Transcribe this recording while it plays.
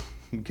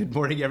Good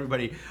morning,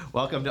 everybody.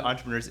 Welcome to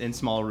Entrepreneurs in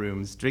Small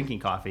Rooms, Drinking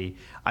Coffee.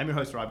 I'm your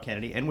host, Rob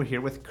Kennedy, and we're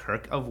here with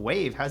Kirk of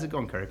Wave. How's it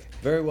going, Kirk?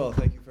 Very well.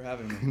 Thank you for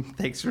having me.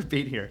 Thanks for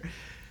being here.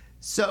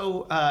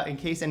 So, in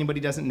case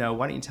anybody doesn't know,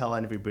 why don't you tell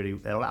everybody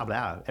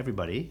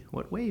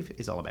what Wave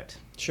is all about?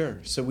 Sure.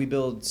 So we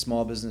build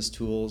small business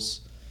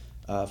tools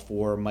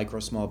for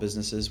micro small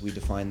businesses. We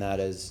define that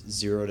as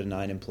 0 to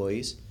 9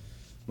 employees.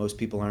 Most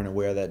people aren't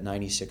aware that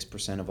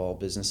 96% of all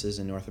businesses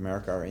in North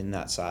America are in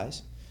that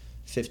size.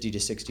 50 to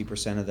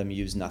 60% of them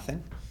use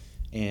nothing.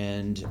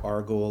 And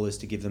our goal is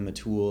to give them a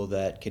tool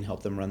that can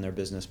help them run their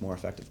business more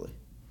effectively.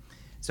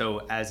 So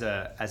as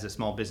a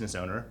small business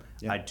owner,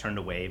 yeah. I'd turn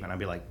to Wave and I'd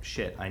be like,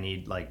 shit, I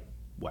need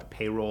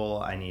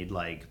payroll? I need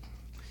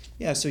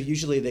Yeah, so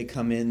usually they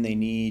come in, they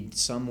need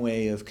some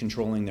way of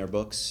controlling their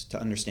books to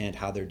understand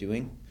how they're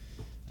doing.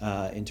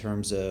 In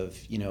terms of,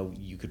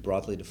 you could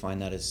broadly define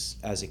that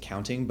as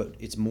accounting, but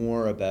it's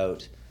more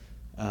about,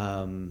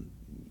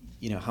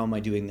 how am I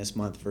doing this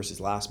month versus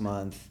last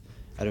month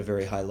at a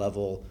very high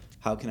level?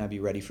 How can I be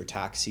ready for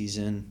tax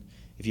season?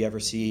 If you ever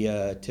see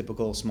a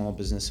typical small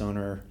business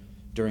owner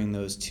during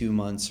those 2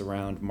 months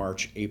around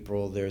March,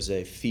 April, there's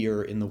a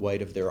fear in the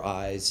white of their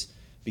eyes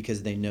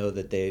because they know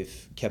that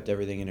they've kept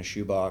everything in a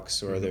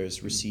shoebox or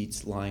there's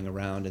receipts lying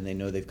around and they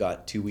know they've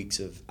got 2 weeks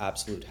of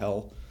absolute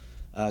hell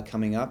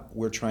coming up.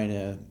 We're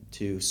trying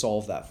to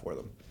solve that for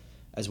them,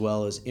 as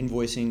well as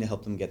invoicing to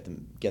help them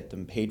get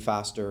them paid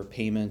faster,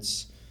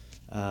 payments.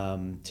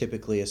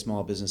 Typically a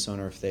small business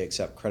owner, if they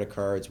accept credit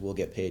cards, will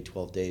get paid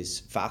 12 days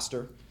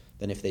faster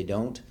than if they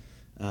don't.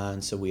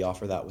 And so we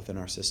offer that within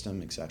our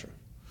system, etc.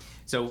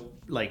 So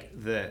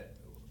the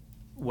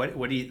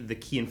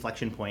key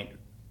inflection point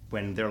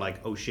when they're like,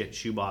 oh shit,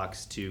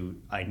 shoebox to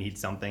I need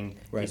something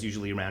is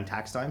usually around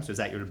tax time. So is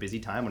that your busy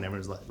time when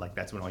everyone's like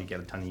that's when all you get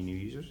a ton of new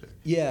users? Or?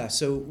 Yeah,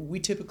 so we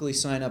typically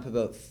sign up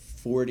about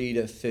 40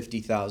 to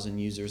 50,000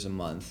 users a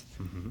month.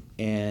 Mm-hmm.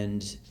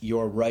 And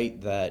you're right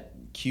that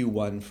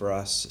Q1 for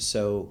us,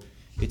 so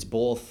it's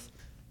both,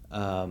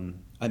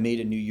 I made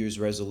a New Year's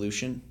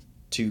resolution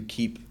to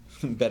keep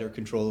better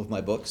control of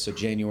my books. So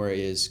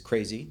January is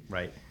crazy.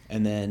 Right.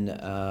 And then,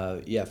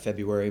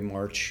 February,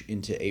 March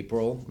into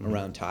April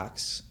around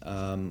tax.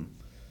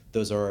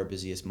 Those are our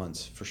busiest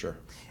months for sure.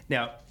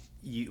 Now,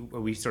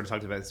 we sort of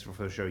talked about this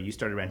before the show. You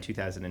started around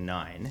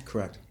 2009.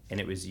 Correct. And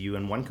it was you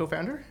and one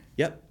co-founder?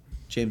 Yep.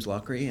 James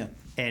Lockery, yeah.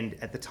 And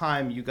at the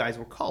time, you guys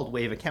were called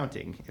Wave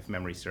Accounting, if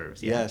memory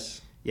serves. Yeah?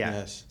 Yes. Yeah.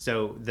 Yes.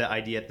 So the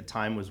idea at the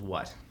time was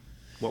what?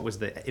 What was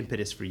the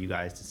impetus for you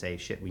guys to say,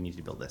 shit, we need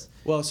to build this?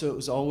 Well, so it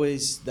was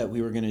always that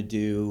we were going to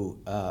do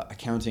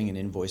accounting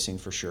and invoicing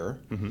for sure.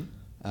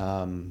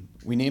 Mm-hmm.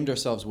 We named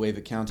ourselves Wave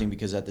Accounting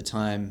because at the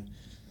time,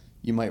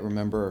 you might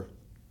remember,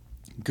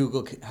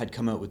 Google had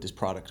come out with this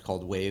product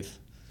called Wave.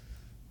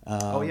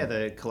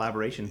 The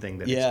collaboration thing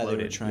that exploded. Yeah,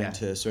 they were trying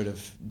to sort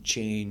of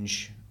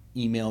change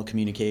email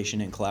communication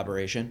and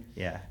collaboration.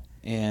 Yeah.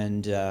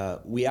 And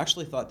we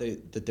actually thought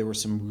that there were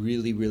some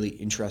really, really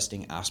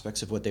interesting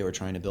aspects of what they were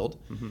trying to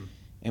build. Mm-hmm.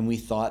 And we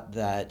thought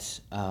that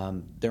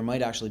there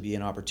might actually be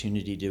an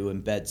opportunity to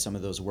embed some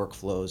of those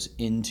workflows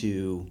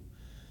into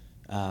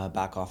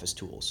back office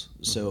tools.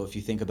 Mm-hmm. So if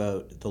you think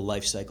about the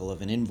life cycle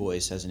of an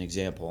invoice as an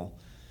example,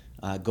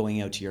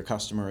 going out to your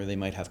customer, they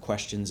might have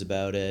questions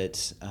about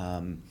it.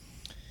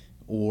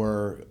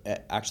 Or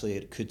actually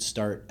it could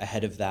start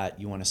ahead of that.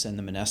 You want to send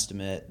them an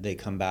estimate. They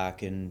come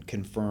back and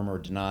confirm or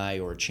deny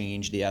or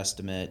change the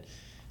estimate.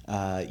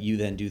 You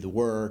then do the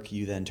work.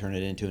 You then turn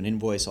it into an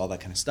invoice, all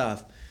that kind of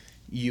stuff.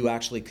 You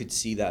actually could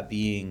see that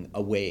being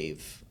a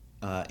wave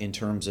in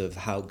terms of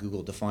how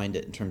Google defined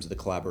it in terms of the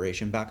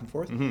collaboration back and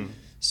forth. Mm-hmm.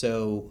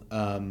 So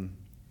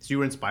you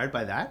were inspired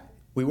by that?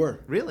 We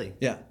were. Really?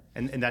 Yeah.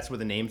 And that's where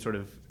the name sort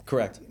of...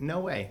 Correct.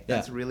 No way.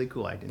 That's really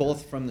cool. I didn't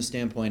Both from the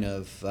standpoint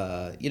of,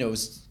 it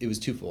was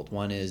twofold.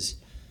 One is,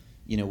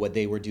 what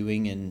they were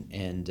doing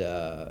and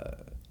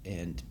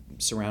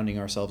surrounding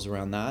ourselves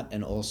around that.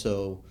 And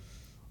also,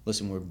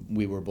 listen,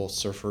 we were both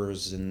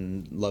surfers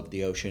and loved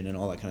the ocean and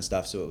all that kind of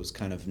stuff. So it was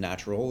kind of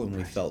natural and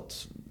we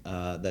felt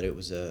that it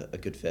was a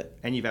good fit.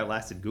 And you've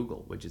outlasted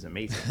Google, which is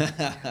amazing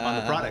on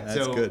the product.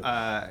 That's so good.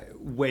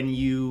 When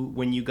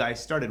you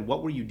guys started,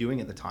 what were you doing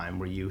at the time?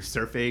 Were you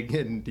surfing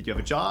and did you have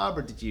a job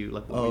or did you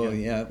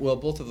yeah. Well,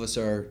 both of us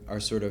are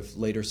sort of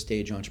later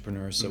stage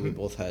entrepreneurs. So we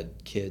both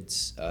had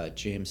kids.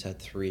 James had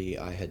 3.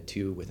 I had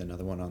 2 with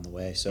another one on the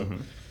way. So,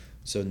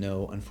 so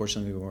no,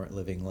 unfortunately we weren't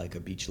living like a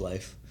beach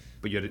life.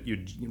 But you had your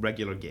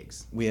regular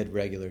gigs. We had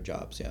regular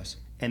jobs, yes.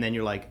 And then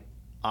you're like,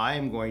 I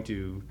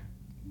know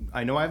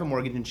I have a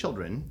mortgage and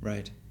children.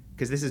 Right.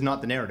 Because this is not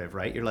the narrative,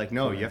 right? You're like,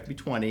 no, Correct. You have to be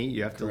 20.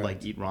 You have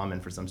Correct. to eat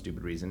ramen for some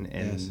stupid reason.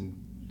 And yes.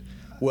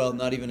 Well,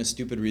 not even a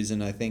stupid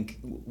reason. I think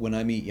when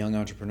I meet young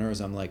entrepreneurs,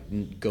 I'm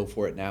like, go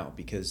for it now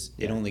because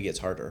it only gets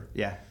harder.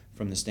 Yeah.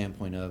 From the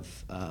standpoint of,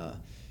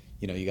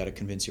 you got to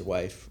convince your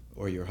wife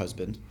or your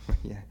husband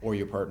or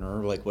your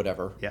partner or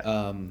whatever.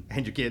 Yeah.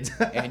 And your kids.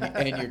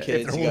 and your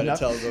kids, you got to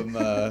tell them,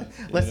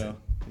 Listen.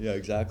 Yeah,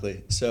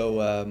 exactly.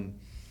 So,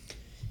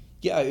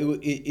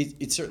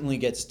 it certainly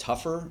gets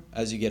tougher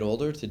as you get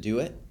older to do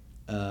it.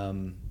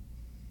 I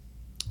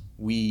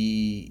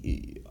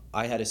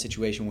had a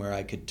situation where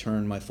I could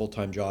turn my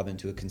full-time job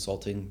into a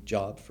consulting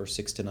job for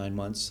 6 to 9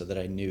 months so that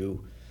I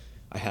knew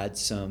I had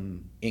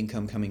some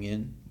income coming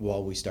in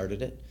while we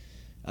started it.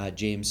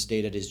 James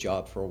stayed at his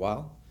job for a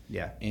while.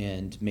 Yeah.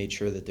 And made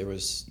sure that there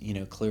was,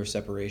 clear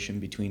separation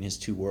between his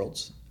two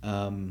worlds.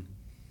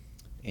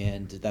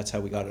 And that's how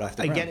we got it off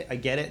the ground. I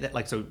get it.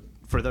 That so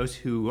for those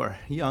who are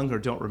young or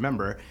don't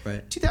remember,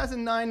 right.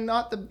 2009,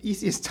 not the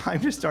easiest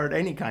time to start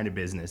any kind of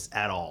business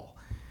at all.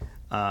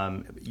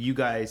 You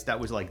guys, that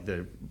was like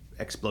the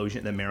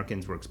explosion. The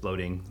Americans were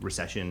exploding,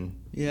 recession,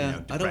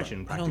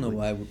 depression. I don't know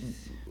why.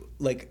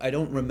 I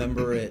don't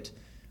remember it.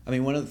 I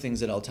mean, one of the things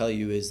that I'll tell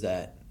you is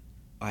that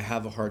I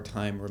have a hard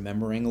time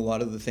remembering a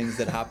lot of the things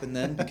that happened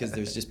then because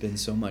there's just been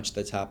so much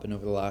that's happened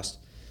over the last,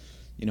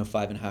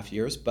 5.5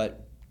 years.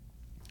 But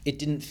it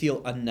didn't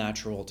feel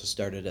unnatural to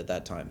start it at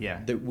that time.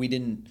 Yeah. We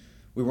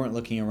weren't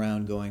looking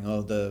around going,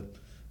 oh, the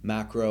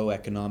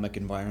macroeconomic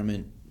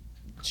environment.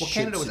 Well,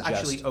 Canada was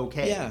actually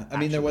okay. Yeah, I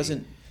mean, there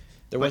wasn't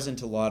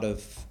a lot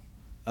of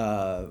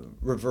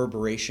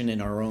reverberation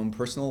in our own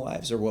personal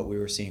lives or what we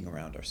were seeing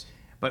around us.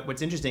 But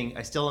what's interesting,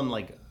 I still am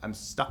I'm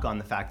stuck on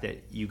the fact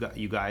that you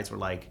guys were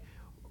like,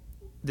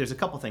 there's a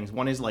couple things.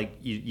 One is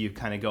you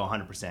kind of go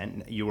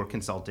 100%. You were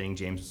consulting.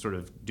 James was sort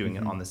of doing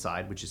it on the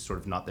side, which is sort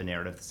of not the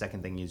narrative. The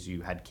second thing is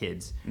you had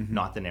kids,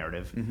 not the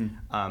narrative.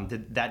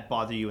 Did that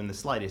bother you in the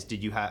slightest?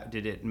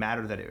 Did it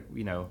matter that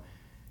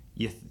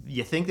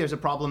you think there's a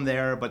problem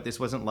there, but this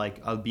wasn't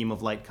like a beam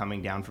of light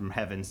coming down from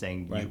heaven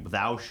saying, right.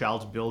 Thou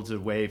shalt build a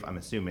wave, I'm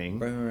assuming.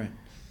 Right.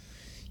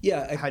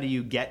 Yeah. How do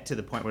you get to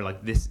the point where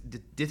this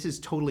is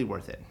totally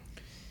worth it?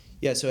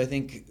 Yeah, so I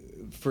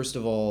think, first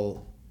of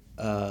all,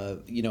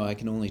 I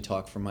can only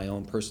talk from my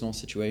own personal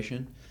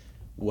situation,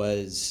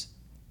 was,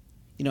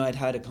 I'd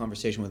had a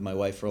conversation with my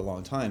wife for a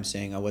long time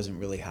saying I wasn't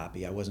really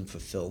happy. I wasn't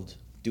fulfilled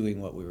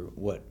doing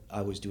what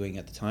I was doing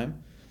at the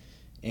time.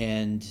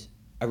 And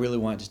I really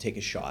wanted to take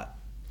a shot.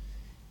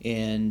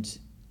 And,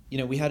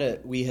 we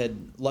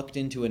had lucked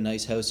into a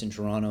nice house in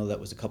Toronto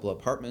that was a couple of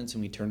apartments,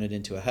 and we turned it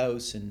into a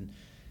house and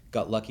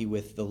got lucky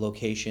with the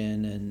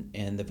location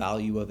and the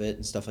value of it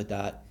and stuff like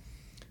that.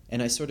 And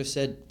I sort of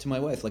said to my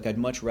wife, I'd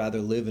much rather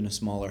live in a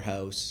smaller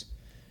house,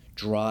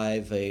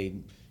 drive a,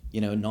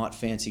 not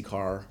fancy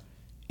car,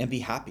 and be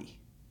happy.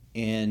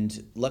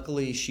 And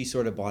luckily, she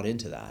sort of bought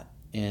into that.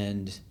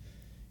 And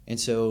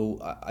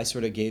so I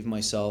sort of gave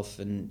myself,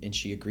 and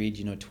she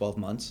agreed, 12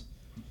 months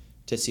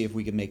to see if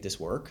we could make this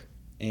work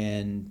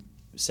and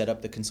set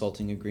up the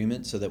consulting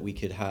agreement so that we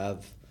could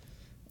have,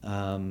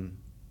 some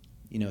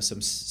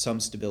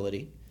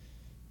stability,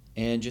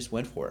 and just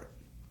went for it.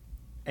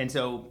 And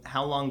so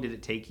how long did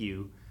it take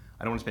you,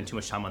 I don't want to spend too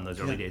much time on those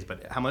early days,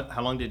 but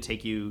how long did it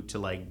take you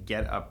to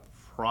get a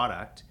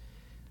product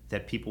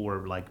that people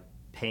were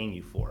paying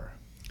you for?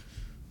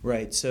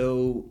 Right.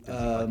 So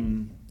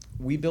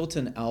we built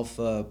an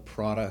alpha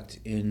product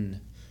in,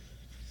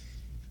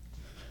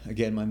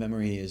 again, my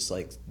memory is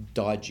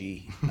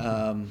dodgy.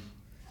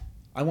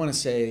 I want to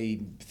say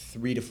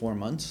 3 to 4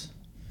 months.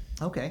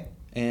 Okay.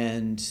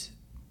 And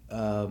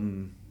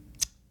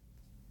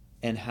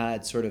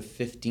had sort of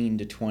 15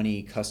 to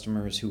 20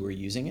 customers who were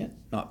using it,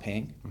 not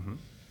paying.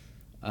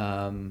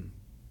 And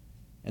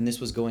this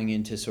was going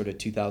into sort of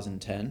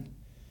 2010.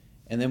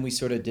 And then we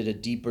sort of did a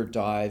deeper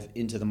dive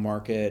into the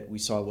market. We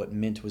saw what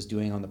Mint was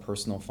doing on the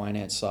personal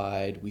finance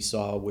side. We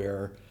saw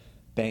where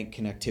bank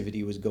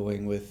connectivity was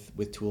going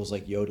with tools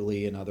like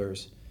Yodlee and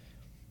others.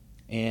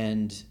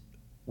 And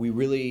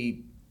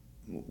we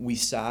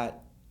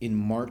sat in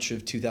March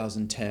of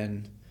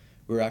 2010.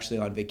 We were actually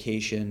on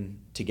vacation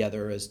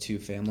together as two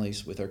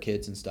families with our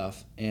kids and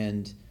stuff.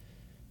 And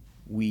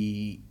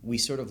we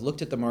sort of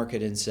looked at the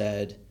market and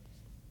said,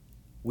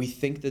 we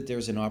think that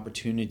there's an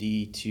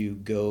opportunity to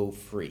go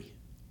free.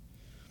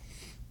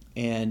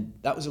 And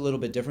that was a little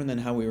bit different than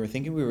how we were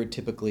thinking. We were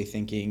typically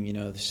thinking,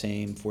 the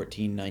same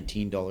 $14,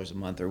 $19 a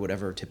month or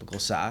whatever, typical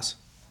SaaS.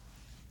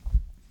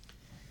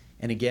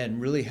 And again,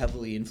 really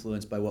heavily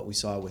influenced by what we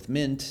saw with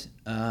Mint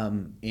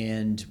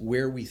and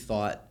where we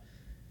thought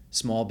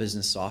small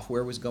business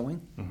software was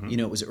going.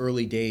 It was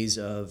early days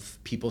of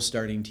people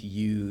starting to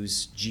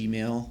use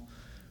Gmail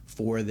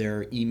for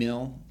their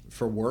email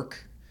for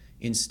work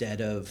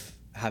instead of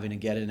having to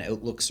get an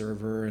Outlook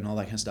server and all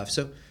that kind of stuff.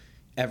 So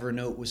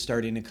Evernote was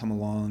starting to come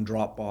along,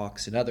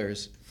 Dropbox and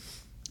others.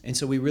 And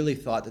so we really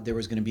thought that there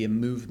was going to be a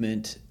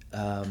movement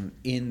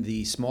in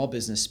the small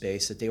business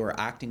space, that they were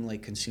acting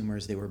like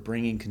consumers, they were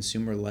bringing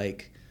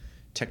consumer-like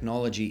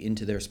technology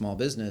into their small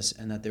business,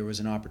 and that there was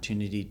an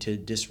opportunity to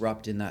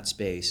disrupt in that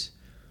space,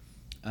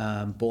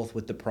 both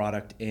with the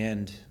product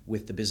and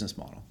with the business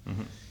model.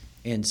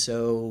 And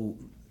so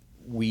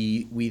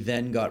we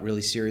then got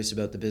really serious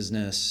about the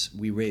business.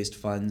 We raised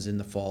funds in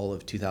the fall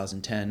of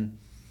 2010,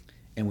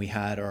 and we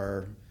had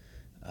our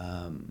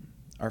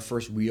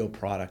first real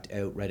product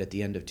out right at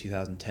the end of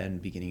 2010,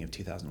 beginning of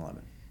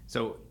 2011.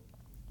 So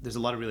there's a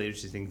lot of really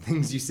interesting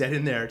things you said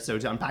in there. So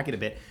to unpack it a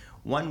bit,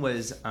 one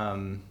was,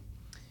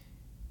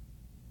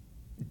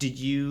 did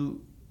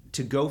you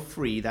to go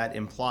free, that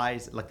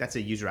implies like that's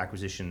a user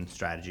acquisition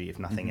strategy, if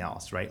nothing Mm-hmm.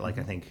 else, right? Like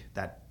I think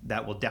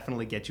that will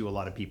definitely get you a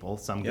lot of people,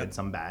 some good,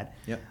 some bad.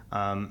 Yep.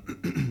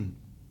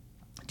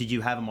 Did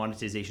you have a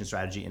monetization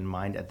strategy in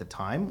mind at the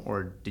time,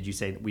 or did you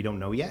say we don't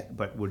know yet,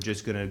 but we're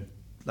just gonna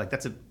like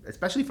that's a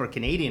especially for a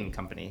Canadian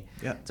company,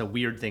 Yeah. it's a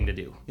weird thing to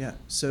do. Yeah.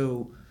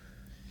 So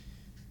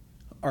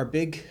our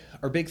big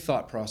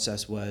thought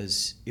process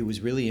was it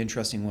was really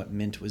interesting what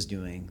Mint was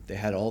doing. They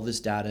had all this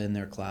data in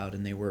their cloud,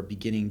 and they were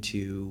beginning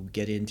to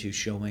get into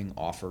showing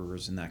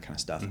offers and that kind of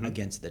stuff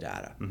against the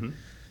data.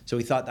 So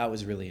we thought that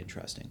was really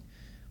interesting.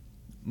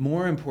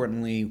 More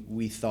importantly,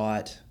 we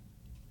thought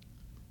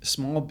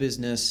small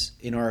business,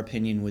 in our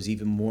opinion, was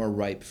even more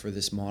ripe for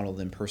this model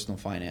than personal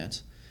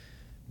finance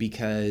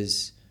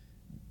because,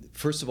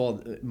 first of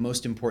all,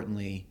 most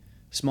importantly,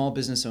 small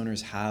business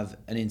owners have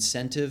an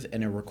incentive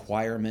and a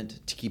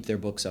requirement to keep their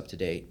books up to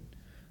date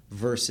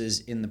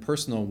versus in the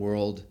personal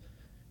world,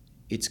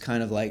 it's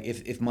kind of like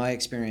if my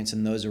experience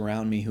and those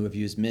around me who have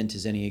used Mint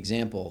is any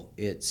example,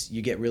 it's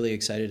you get really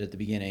excited at the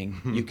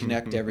beginning, you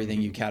connect everything,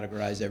 you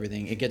categorize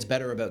everything. It gets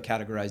better about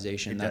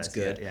categorization. That's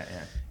good. Yeah.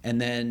 And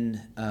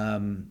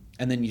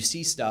then you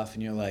see stuff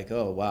and you're like,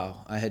 oh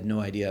wow, I had no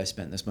idea I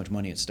spent this much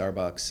money at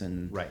Starbucks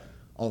and Right.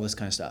 all this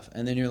kind of stuff.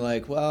 And then you're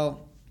like,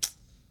 well,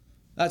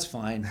 that's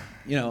fine.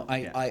 You know,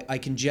 I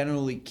can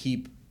generally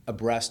keep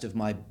abreast of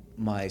my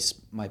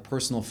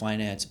personal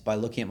finance by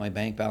looking at my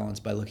bank balance,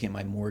 by looking at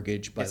my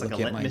mortgage, by It's like a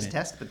looking at litmus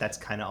test, but that's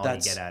kind of all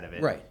you get out of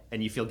it. Right.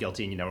 And you feel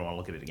guilty and you never want to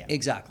look at it again.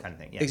 Exactly. Kind of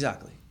thing. Yeah.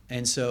 Exactly.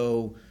 And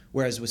so,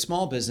 whereas with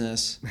small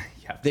business,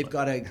 Yeah, they've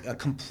got a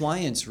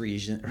compliance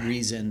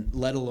reason,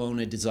 let alone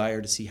a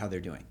desire to see how they're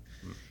doing.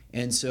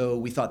 And so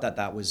we thought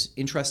that was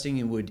interesting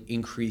and would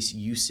increase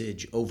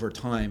usage over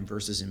time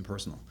versus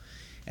impersonal.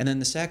 And then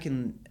the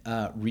second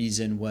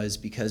reason was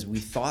because we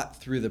thought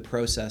through the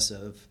process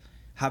of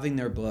having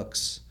their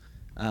books,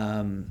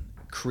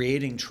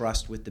 creating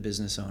trust with the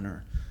business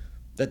owner,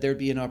 that there'd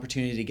be an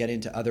opportunity to get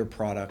into other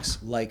products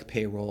like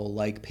payroll,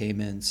 like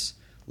payments,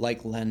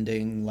 like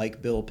lending,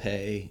 like bill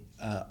pay,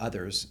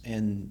 others,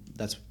 and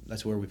that's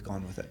where we've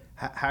gone with it.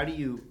 How do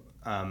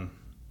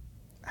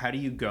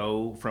you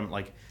go from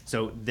like,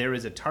 so there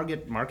is a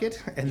target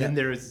market and then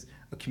there is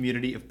a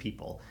community of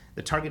people.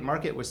 The target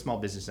market was small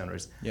business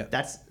owners. Yeah.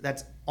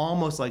 That's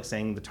almost like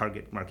saying the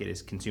target market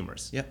is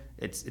consumers. Yeah.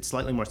 It's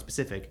slightly more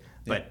specific,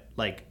 but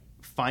like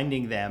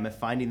finding them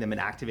and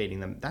activating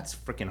them, that's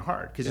freaking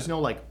hard because there's no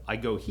like I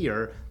go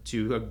here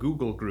to a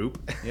Google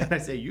group and I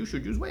say you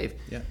should use Wave.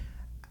 Yeah.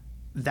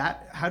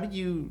 How do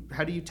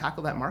you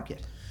tackle that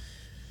market?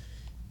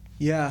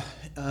 Yeah.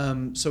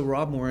 So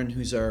Rob Morin,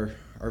 who's our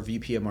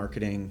VP of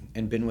marketing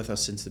and been with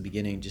us since the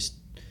beginning, just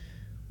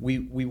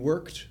we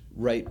worked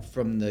right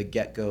from the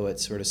get-go at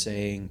sort of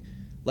saying,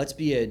 let's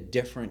be a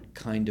different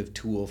kind of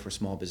tool for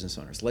small business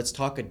owners. Let's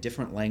talk a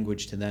different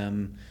language to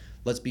them.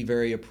 Let's be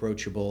very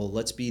approachable.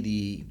 Let's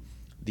be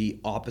the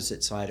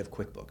opposite side of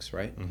QuickBooks,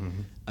 right?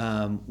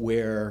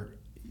 Where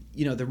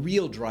the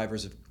real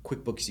drivers of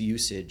QuickBooks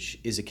usage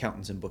is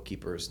accountants and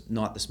bookkeepers,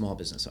 not the small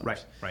business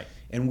owners. Right.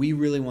 And we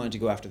really wanted to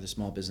go after the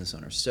small business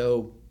owners.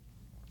 So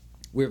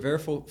we're very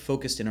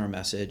focused in our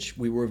message.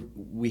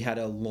 We had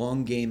a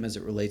long game as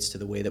it relates to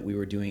the way that we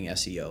were doing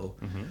SEO,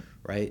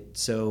 right?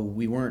 So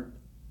we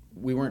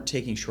weren't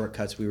taking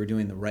shortcuts. We were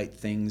doing the right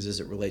things as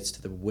it relates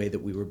to the way that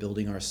we were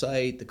building our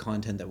site, the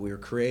content that we were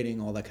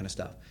creating, all that kind of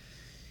stuff.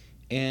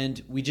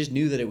 And we just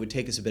knew that it would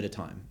take us a bit of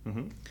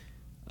time.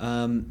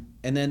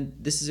 And then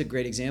this is a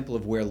great example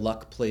of where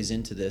luck plays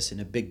into this in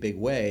a big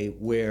way,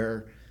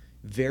 where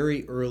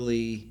very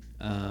early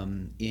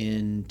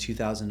in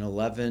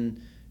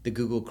 2011, the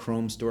Google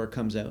Chrome store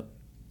comes out,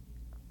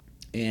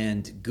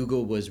 and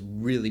Google was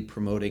really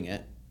promoting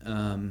it.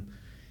 And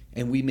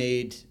we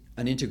made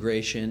an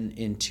integration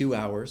in 2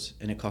 hours,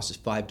 and it cost us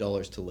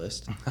 $5 to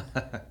list.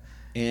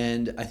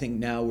 And I think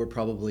now we're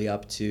probably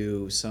up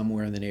to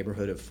somewhere in the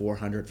neighborhood of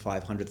 400,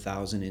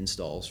 500,000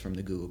 installs from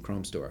the Google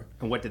Chrome store.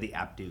 And what did the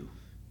app do?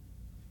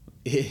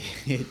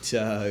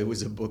 It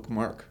was a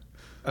bookmark.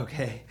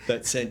 Okay.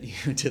 That sent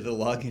you to the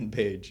login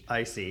page.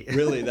 I see.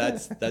 Really,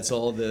 that's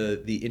all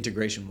the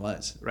integration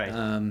was. Right.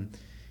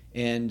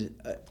 And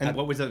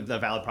what was the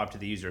valid prop to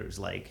the user? It was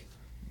like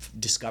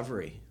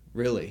discovery,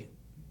 really.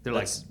 They're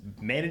like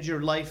manage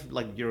your life,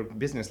 like your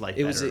business life.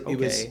 It was better.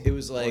 it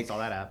was like install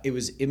that app. It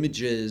was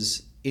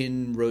images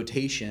in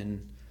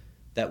rotation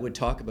that would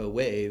talk about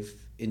Wave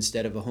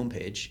instead of a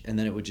homepage, and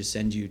then it would just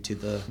send you to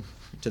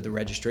the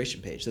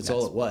registration page. That's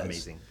all it was.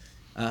 Amazing.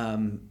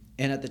 And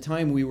at the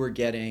time, we were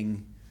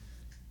getting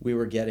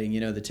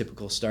the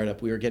typical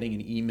startup. We were getting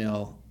an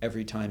email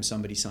every time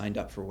somebody signed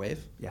up for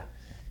Wave. Yeah.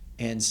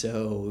 And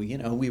so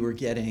we were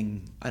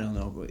getting, I don't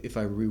know if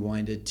I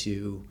rewinded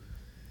to,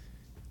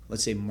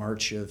 let's say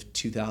March of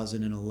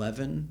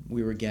 2011,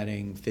 we were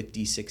getting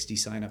 50, 60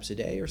 signups a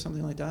day or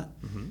something like that.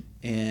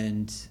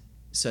 And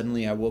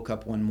suddenly I woke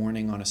up one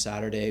morning on a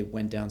Saturday,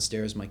 went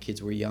downstairs, my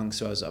kids were young,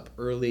 so I was up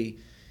early,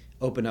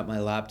 opened up my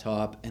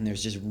laptop, and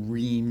there's just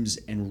reams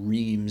and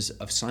reams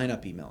of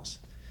sign-up emails.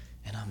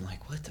 And I'm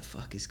like, what the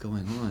fuck is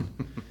going on?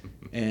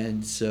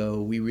 And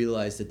so we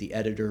realized that the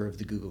editor of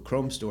the Google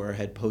Chrome store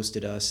had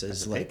posted us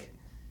as right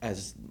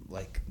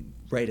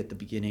at the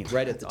beginning,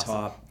 right at the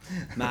top,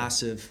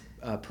 massive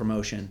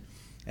promotion.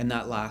 And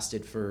that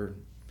lasted for,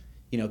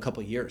 a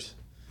couple of years.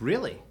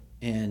 Really?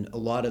 And a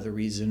lot of the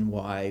reason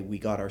why we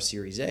got our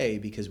Series A,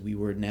 because we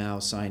were now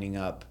signing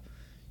up,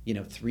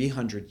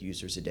 300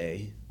 users a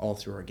day, all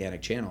through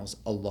organic channels,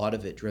 a lot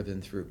of it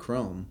driven through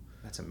Chrome.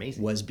 That's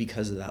amazing. Was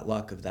because of that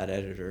luck of that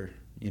editor,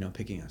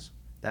 picking us.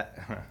 That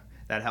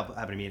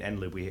happened to me at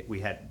Endloop. We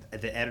had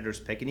the editor's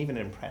pick, and even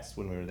Impressed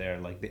when we were there,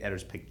 like the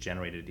editor's pick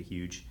generated a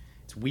huge.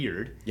 It's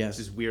weird. Yes.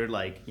 It's just weird,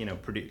 like you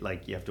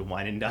have to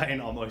wine and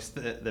dine almost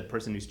the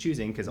person who's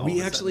choosing because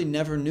we actually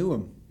never knew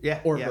him. Yeah.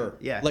 Or yeah, her.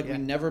 Yeah. We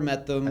never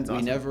met them. That's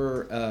awesome. We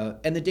never.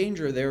 And the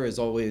danger there is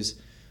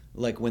always,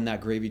 like when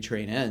that gravy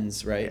train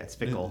ends, right? Yeah, it's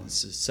fickle.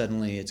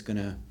 Suddenly it's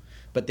gonna.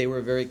 But they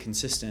were very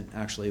consistent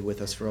actually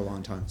with us for a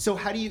long time. So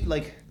how do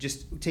you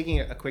just taking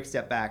a quick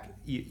step back?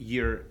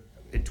 You're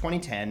in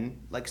 2010.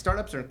 Like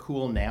startups are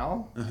cool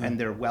now, and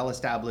they're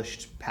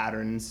well-established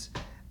patterns.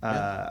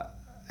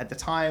 At the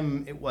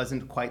time, it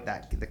wasn't quite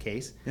the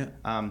case. Yeah.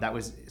 That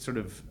was sort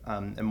of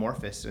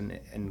amorphous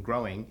and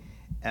growing.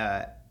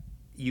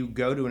 You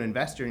go to an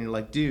investor and you're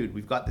like, dude,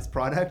 we've got this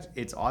product.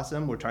 It's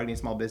awesome. We're targeting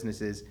small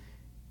businesses,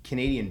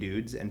 Canadian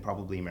dudes and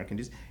probably American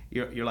dudes.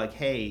 You're like,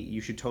 hey,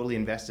 you should totally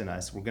invest in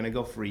us. We're going to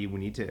go free. We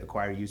need to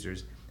acquire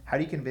users. How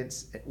do you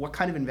convince? What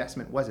kind of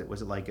investment was it?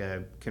 Was it like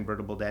a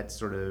convertible debt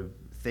sort of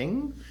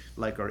thing,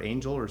 or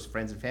angel or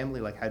friends and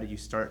family? Like, how did you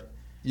start?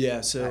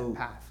 Yeah. That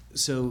path?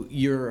 So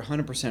you're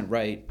 100%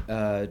 right.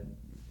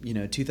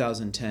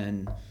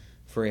 2010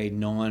 for a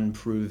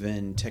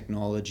non-proven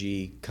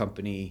technology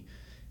company,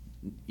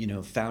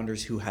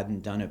 founders who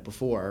hadn't done it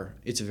before,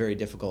 it's a very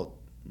difficult,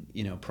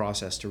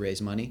 process to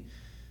raise money.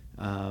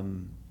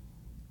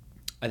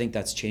 I think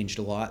that's changed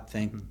a lot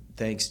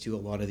thanks to a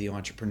lot of the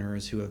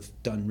entrepreneurs who have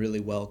done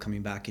really well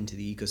coming back into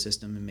the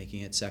ecosystem and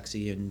making it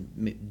sexy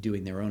and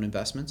doing their own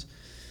investments.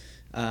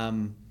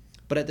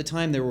 But at the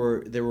time, there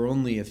were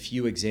only a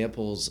few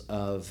examples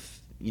of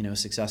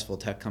successful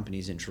tech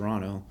companies in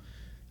Toronto.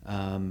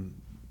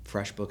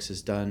 FreshBooks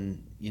has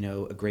done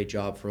a great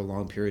job for a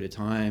long period of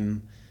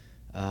time.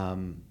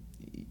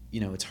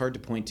 It's hard to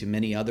point to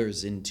many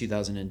others in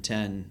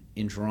 2010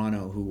 in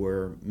Toronto who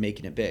were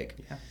making it big.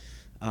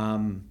 Yeah.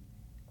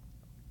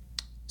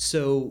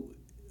 So,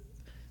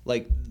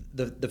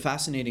 the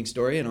fascinating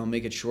story, and I'll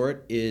make it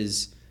short,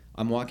 is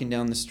I'm walking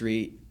down the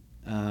street,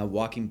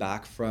 walking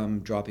back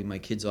from dropping my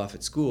kids off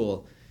at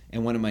school,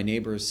 and one of my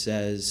neighbors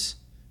says,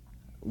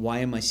 "Why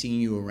am I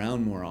seeing you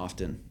around more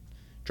often,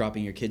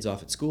 dropping your kids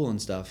off at school and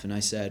stuff?" And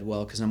I said,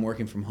 "Well, because I'm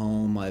working from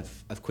home.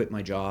 I've quit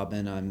my job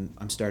and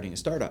I'm starting a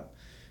startup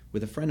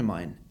with a friend of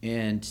mine."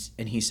 And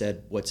he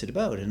said, "What's it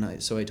about?"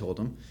 And so I told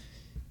him,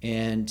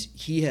 and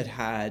he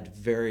had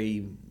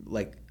very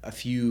a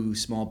few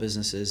small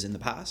businesses in the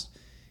past.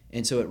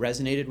 And so it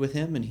resonated with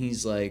him, and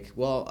he's like,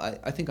 "Well,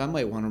 I think I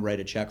might want to write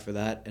a check for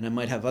that, and I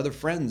might have other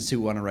friends who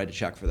want to write a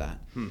check for that."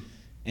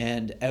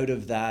 And out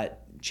of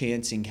that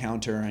chance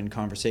encounter and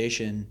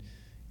conversation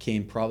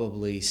came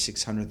probably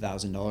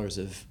 $600,000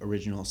 of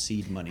original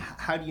seed money.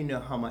 How do you know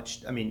how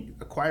much? I mean,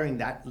 acquiring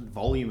that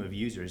volume of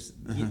users,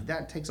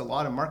 that takes a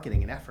lot of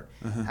marketing and effort.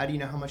 How do you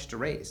know how much to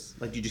raise?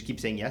 Do you just keep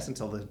saying yes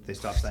until they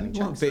stop signing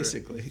checks? Well,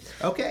 basically.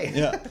 Okay.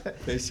 Yeah,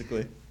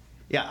 basically.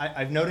 Yeah,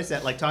 I've noticed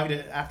that,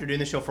 after doing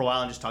the show for a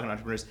while and just talking to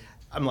entrepreneurs,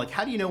 I'm like,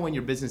 how do you know when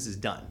your business is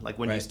done?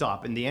 When you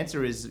stop? And the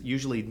answer is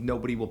usually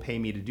nobody will pay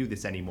me to do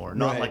this anymore.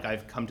 Not like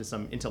I've come to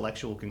some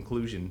intellectual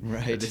conclusion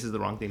that this is the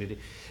wrong thing to do.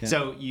 Yeah.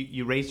 So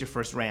you raised your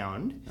first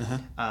round,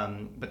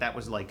 but that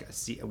was like a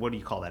seed, what do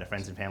you call that? A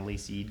friends and family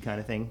seed kind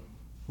of thing?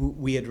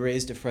 We had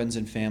raised a friends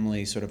and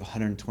family sort of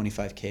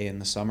 $125K in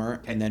the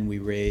summer, and then we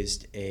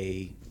raised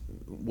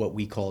what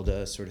we called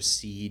a sort of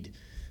seed,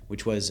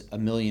 which was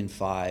 $1.5 million.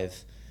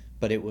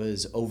 But it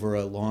was over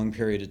a long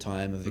period of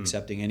time of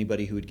accepting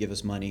anybody who would give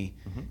us money.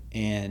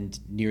 And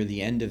near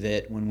the end of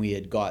it, when we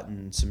had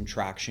gotten some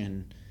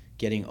traction,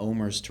 getting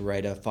OMERS to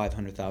write a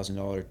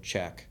 $500,000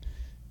 check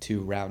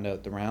to round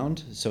out the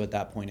round. So at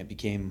that point, it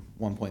became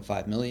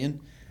 $1.5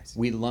 million.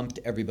 We lumped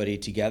everybody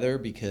together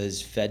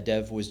because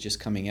FedDev was just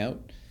coming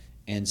out.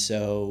 And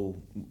so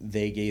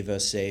they gave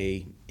us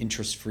a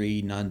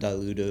interest-free,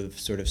 non-dilutive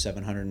sort of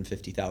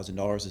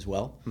 $750,000 as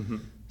well.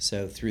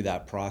 So through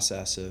that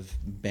process of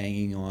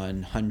banging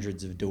on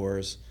hundreds of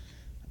doors,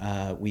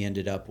 we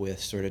ended up with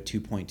sort of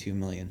 2.2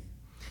 million.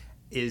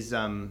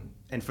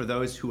 And for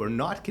those who are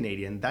not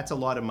Canadian, that's a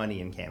lot of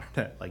money in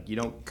Canada. You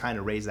don't kind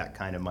of raise that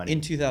kind of money. In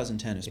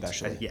 2010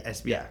 especially.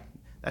 Yeah.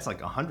 That's like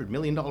 $100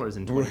 million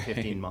in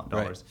 2015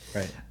 dollars.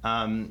 Right.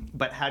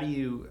 But how do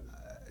you...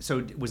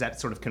 So was that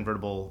sort of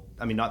convertible?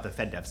 I mean, not the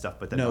FedDev stuff,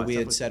 but no, we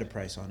had set a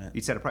price on it.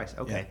 You'd set a price,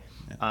 okay.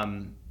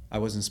 Yeah. I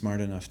wasn't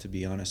smart enough, to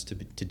be honest,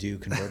 to do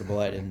convertible.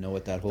 I didn't know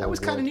what that whole that was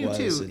kind of new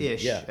too,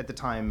 ish, yeah. at the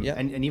time. Yeah.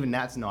 And even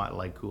that's not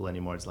cool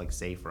anymore. It's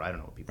safe, or I don't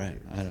know what people do.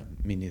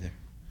 Right. Me neither.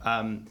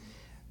 And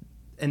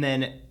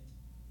then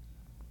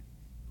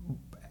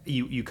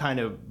you kind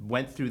of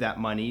went through that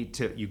money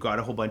you got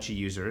a whole bunch of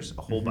users,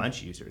 a whole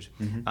bunch of users.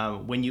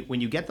 When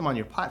you get them on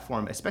your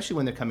platform, especially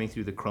when they're coming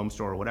through the Chrome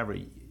store or whatever,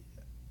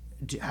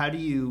 how do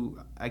you,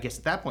 I guess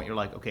at that point you're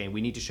like, okay, we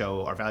need to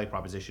show our value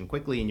proposition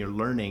quickly, and you're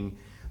learning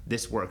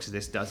this works,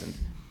 this doesn't.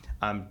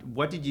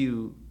 Did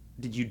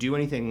you do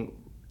anything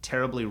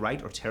terribly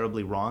right or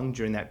terribly wrong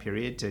during that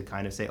period to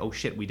kind of say, oh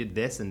shit, we did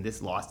this and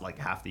this lost like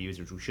half the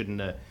users, we shouldn't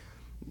have,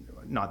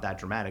 not that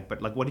dramatic,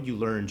 but like what did you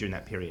learn during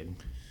that period?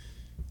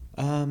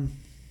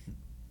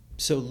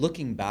 So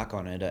looking back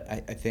on it,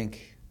 I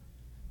think,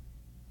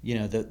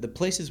 the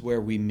places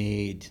where we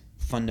made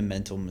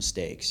fundamental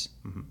mistakes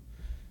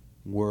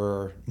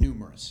were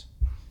numerous.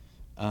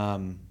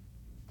 And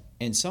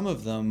some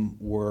of them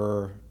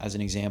were, as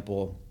an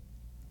example,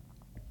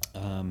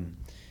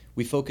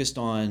 we focused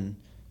on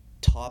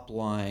top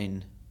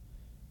line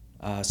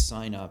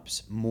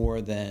signups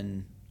more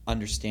than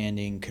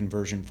understanding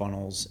conversion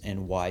funnels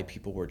and why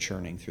people were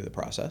churning through the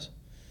process.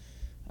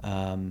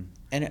 In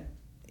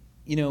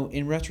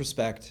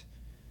retrospect,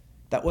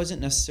 that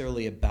wasn't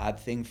necessarily a bad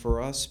thing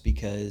for us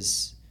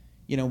because,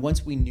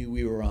 once we knew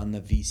we were on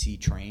the VC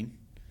train,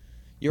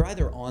 you're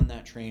either on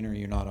that train or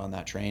you're not on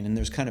that train, and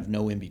there's kind of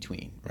no in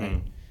between,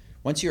 right?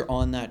 Once you're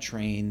on that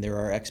train, there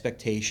are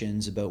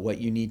expectations about what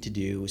you need to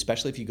do,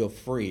 especially if you go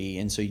free,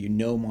 and so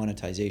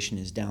monetization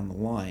is down the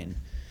line.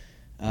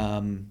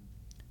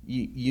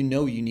 You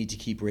need to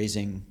keep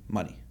raising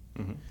money.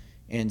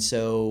 And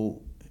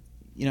so,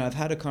 I've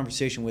had a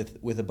conversation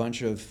with a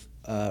bunch of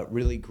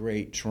really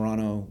great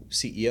Toronto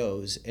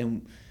CEOs,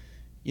 and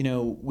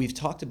we've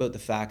talked about the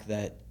fact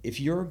that if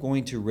you're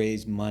going to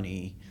raise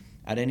money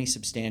at any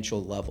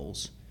substantial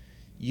levels,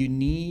 you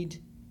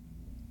need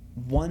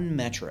one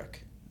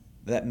metric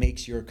that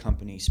makes your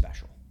company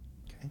special.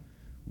 Okay.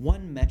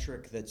 One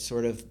metric that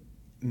sort of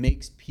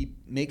makes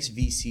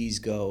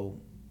VCs go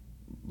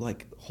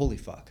like, holy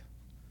fuck,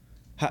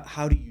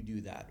 how do you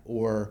do that?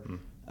 Or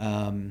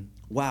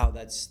wow,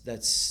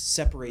 that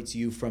separates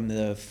you from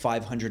the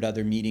 500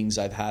 other meetings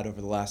I've had over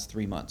the last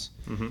 3 months.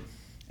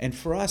 And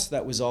for us,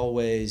 that was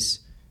always,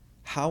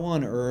 how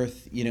on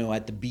earth,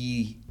 at the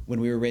B, when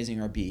we were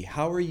raising our B,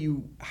 how are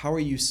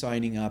you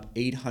signing up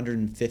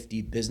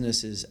 850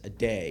 businesses a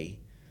day,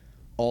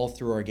 all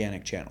through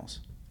organic channels?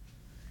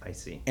 I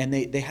see. And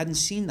they hadn't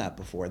seen that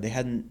before. They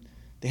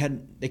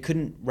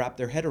couldn't wrap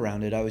their head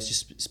around it. I was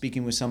just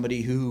speaking with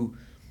somebody who,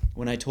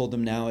 when I told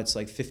them now it's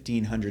like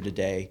 1,500 a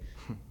day,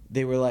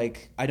 they were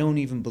like, I don't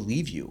even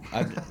believe you.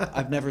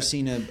 I've never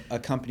seen a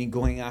company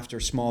going after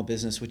small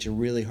business, which are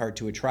really hard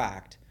to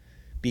attract,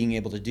 being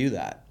able to do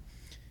that.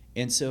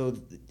 And so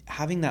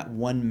having that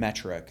one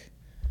metric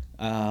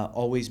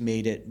always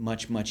made it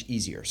much, much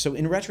easier. So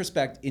in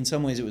retrospect, in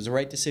some ways it was the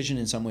right decision,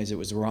 in some ways it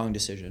was the wrong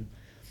decision.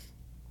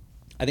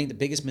 I think the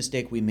biggest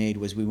mistake we made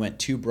was we went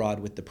too broad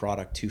with the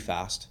product too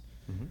fast,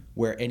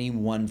 where any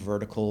one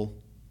vertical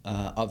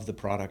of the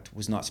product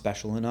was not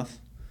special enough.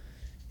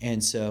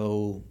 And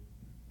so,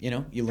 you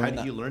learn that. How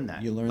did you learn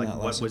that? You learn that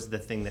lesson. What was the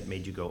thing that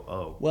made you go,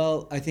 oh?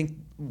 Well, I think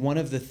one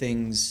of the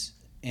things,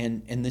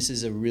 and this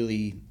is a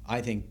really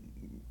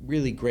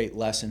great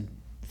lesson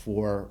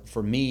for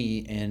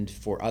me and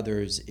for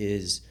others,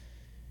 is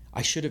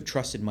I should have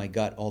trusted my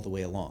gut all the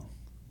way along.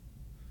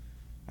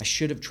 I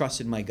should have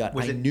trusted my gut.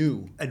 Was I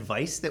knew.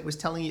 Advice that was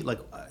telling you, like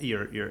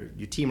your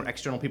team or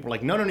external people were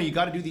like, no, you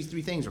got to do these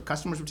 3 things, or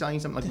customers were telling you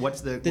something? Like, what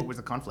was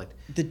the conflict?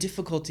 The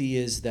difficulty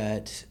is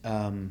that,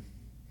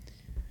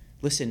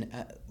 listen,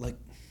 like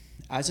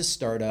as a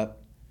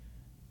startup,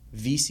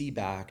 VC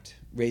backed,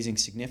 raising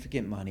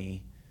significant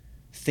money,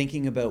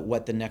 thinking about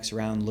what the next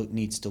round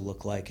needs to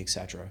look like,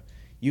 etc.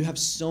 You have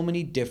so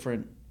many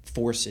different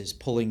forces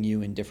pulling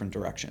you in different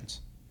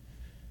directions.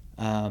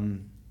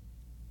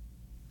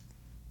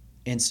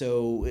 And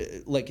so,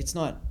 like, it's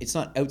not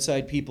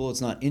outside people,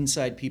 it's not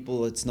inside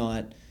people, it's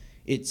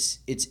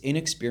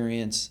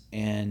inexperience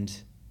and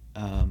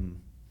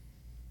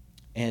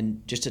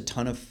just a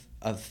ton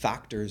of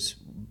factors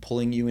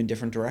pulling you in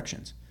different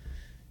directions.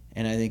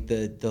 And I think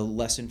the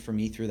lesson for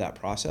me through that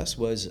process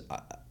was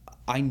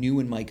I knew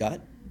in my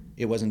gut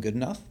it wasn't good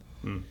enough,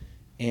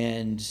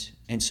 and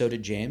so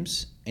did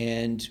James,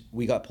 and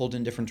we got pulled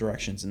in different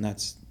directions, and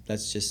that's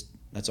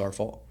our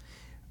fault.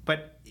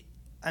 But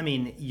I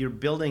mean, you're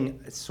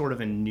building sort of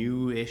a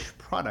new-ish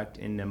product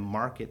in a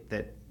market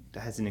that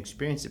hasn't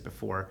experienced it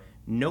before.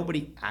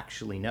 Nobody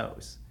actually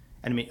knows.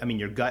 And I mean,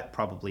 your gut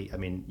probably,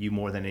 you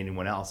more than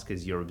anyone else,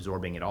 because you're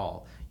absorbing it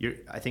all.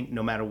 I think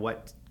no matter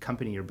what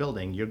company you're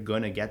building, you're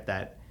going to get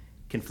that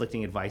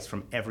conflicting advice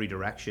from every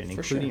direction,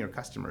 including your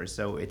customers.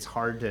 So it's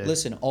hard to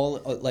listen.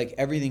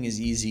 Everything is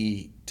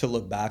easy to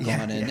look back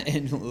on,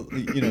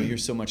 and you're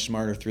so much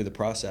smarter through the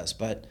process.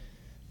 But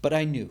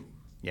I knew.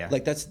 Yeah.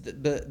 Like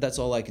that's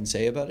all I can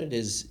say about it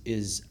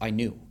is I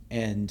knew,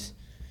 and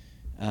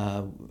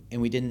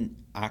we didn't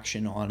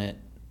action on it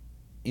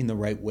in the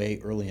right way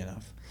early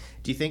enough.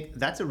 Do you think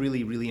that's a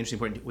really, really interesting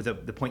point with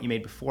the point you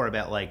made before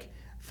about like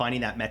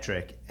finding that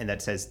metric and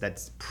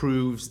that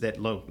proves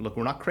that look,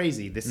 we're not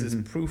crazy. This is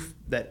proof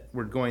that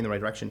we're going in the right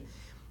direction.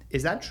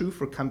 is that true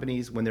for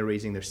companies when they're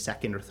raising their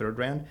second or third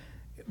round?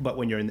 But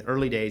when you're in the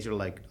early days, you're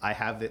like, I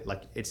have it,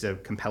 like it's a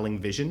compelling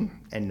vision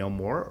and no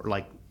more, or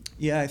like.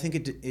 Yeah, I think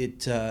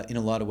it in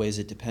a lot of ways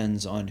it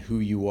depends on who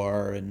you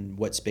are and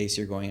what space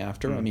you're going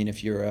after. I mean,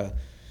 if you're a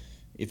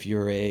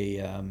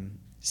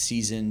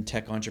seasoned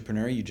tech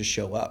entrepreneur, you just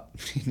show up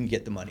and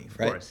get the money,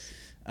 right? Of course.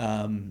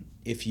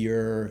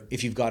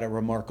 If you've got a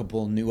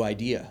remarkable new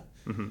idea,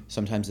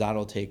 sometimes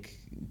that'll take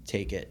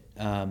it.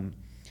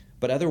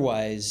 But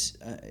otherwise,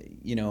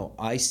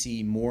 I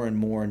see more and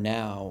more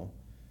now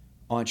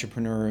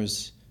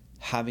entrepreneurs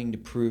having to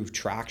prove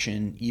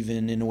traction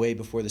even in a way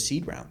before the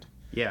seed round.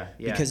 Yeah.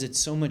 Because it's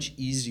so much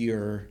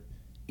easier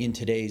in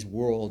today's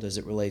world as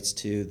it relates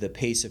to the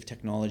pace of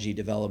technology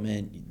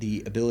development,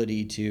 the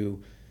ability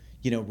to,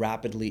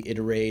 rapidly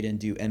iterate and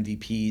do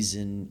MVPs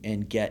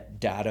and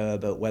get data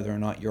about whether or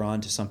not you're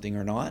onto something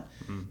or not,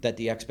 that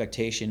the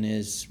expectation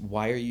is,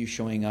 why are you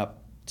showing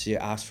up to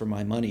ask for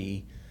my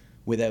money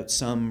without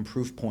some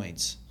proof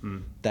points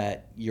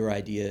that your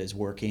idea is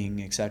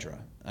working, etc.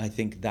 I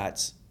think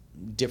that's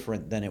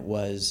different than it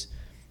was.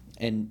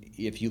 And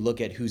if you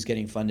look at who's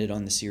getting funded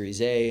on the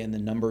Series A and the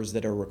numbers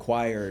that are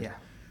required,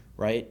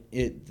 right?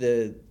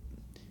 The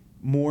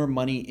more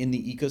money in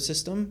the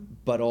ecosystem,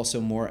 but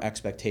also more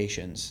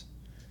expectations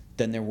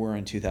than there were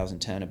in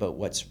 2010 about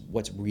what's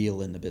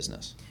real in the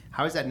business.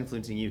 How is that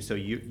influencing you? So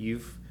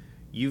you've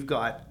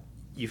I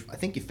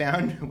think you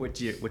found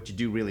what you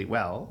do really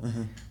well,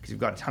 because you've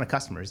got a ton of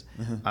customers.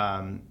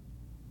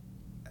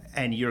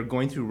 And you're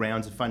going through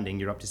rounds of funding.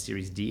 You're up to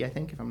Series D, I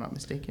think, if I'm not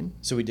mistaken.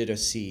 So we did a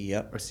C,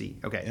 yep. Or C,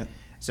 okay. Yep.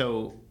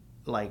 So,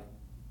 like,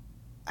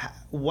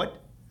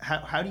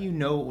 how do you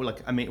know? Like,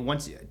 I mean,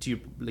 once to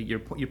your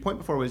point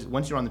before was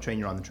once you're on the train,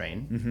 you're on the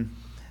train.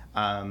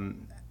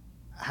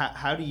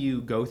 How do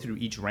you go through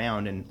each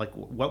round, and like,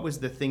 what was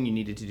the thing you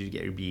needed to do to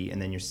get your B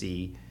and then your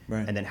C,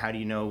 right? And then how do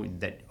you know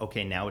that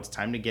now it's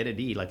time to get a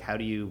D? Like,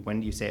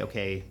 when do you say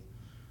okay?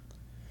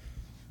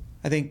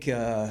 I think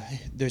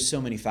there's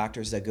so many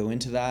factors that go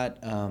into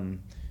that.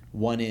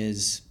 One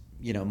is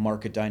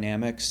market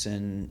dynamics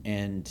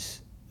and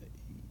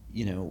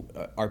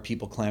are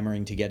people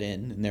clamoring to get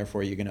in, and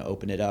therefore you're going to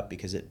open it up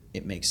because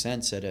it makes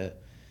sense at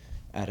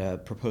a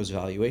proposed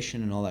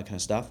valuation and all that kind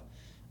of stuff.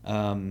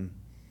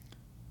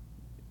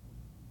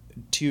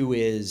 Two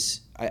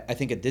is I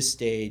think at this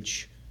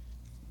stage,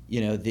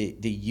 the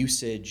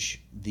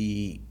usage,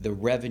 the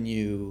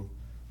revenue,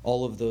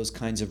 all of those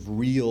kinds of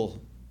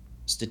real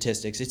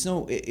statistics.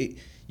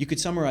 You could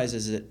summarize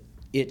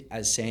it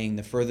as saying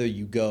the further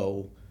you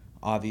go,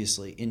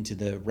 obviously, into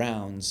the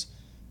rounds,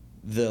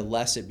 the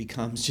less it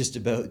becomes just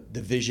about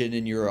the vision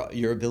and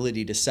your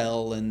ability to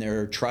sell and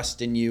their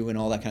trust in you and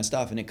all that kind of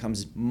stuff, and it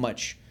comes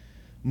much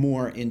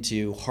more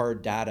into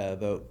hard data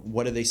about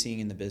what are they seeing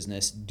in the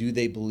business, do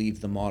they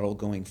believe the model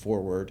going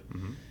forward,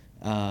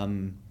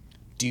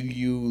 do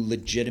you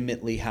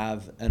legitimately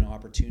have an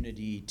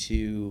opportunity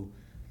to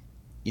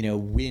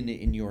win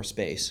in your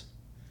space.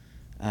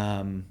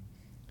 More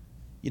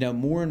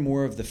and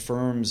more of the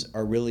firms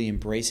are really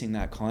embracing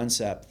that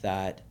concept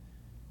that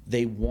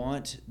they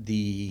want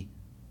the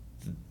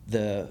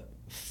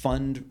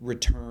fund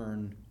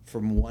return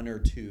from one or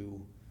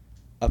two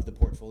of the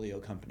portfolio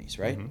companies,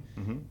 right?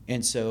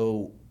 And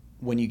so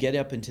when you get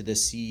up into the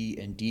C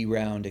and D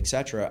round, et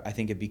cetera, I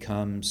think it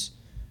becomes,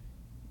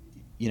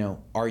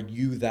 are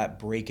you that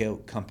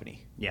breakout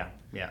company? Yeah.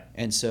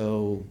 And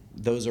so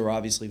those are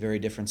obviously very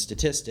different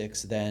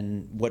statistics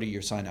than what are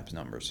your sign-up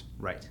numbers.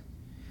 Right.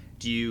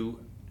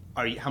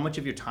 How much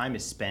of your time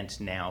is spent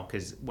now?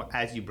 Because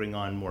as you bring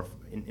on more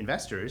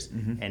investors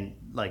and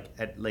like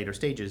at later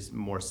stages,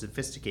 more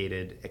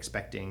sophisticated,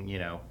 expecting,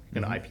 going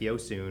to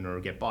IPO soon or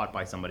get bought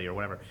by somebody or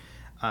whatever.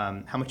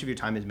 How much of your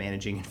time is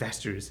managing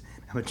investors?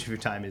 How much of your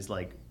time is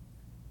like,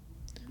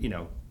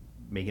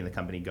 making the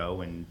company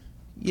go and...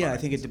 Yeah, I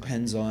think it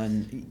depends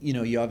on,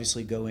 you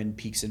obviously go in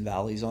peaks and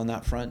valleys on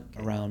that front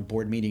around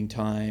board meeting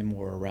time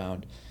or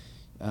around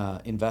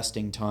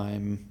investing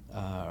time,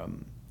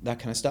 that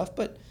kind of stuff.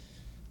 But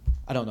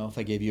I don't know if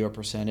I gave you a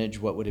percentage,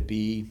 what would it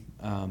be?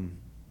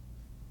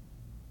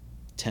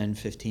 10,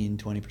 15,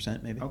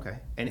 20% maybe. Okay.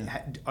 And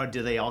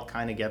do they all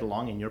kind of get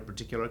along in your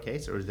particular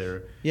case, or is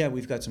there... Yeah,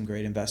 we've got some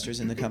great investors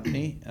in the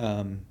company.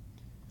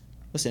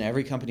 Listen,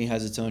 every company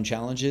has its own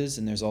challenges,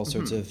 and there's all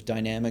sorts of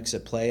dynamics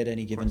at play at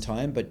any given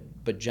time.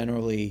 But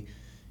generally,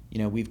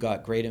 we've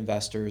got great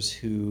investors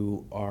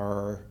who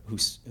are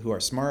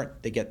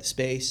smart. They get the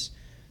space.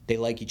 They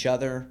like each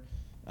other.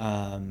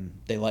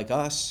 They like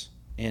us,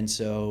 and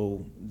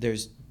so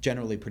there's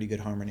generally pretty good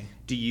harmony.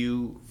 Do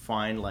you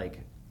find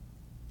like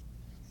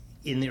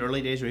in the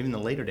early days or even the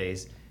later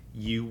days,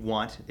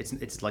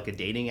 it's like a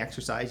dating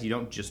exercise? You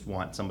don't just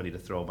want somebody to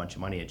throw a bunch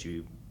of money at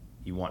you.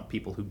 You want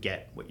people who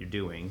get what you're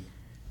doing.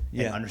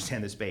 And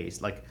understand the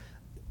space. Like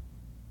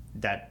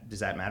that,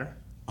 does that matter?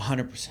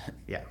 100%.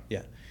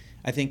 Yeah.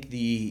 I think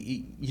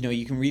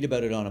you can read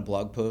about it on a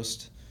blog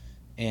post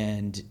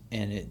and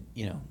it,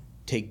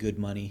 take good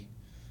money,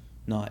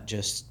 not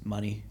just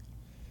money.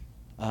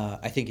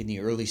 I think in the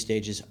early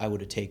stages I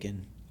would have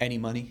taken any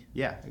money.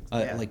 Yeah.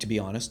 Like, to be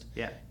honest.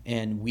 Yeah.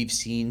 And we've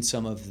seen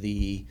some of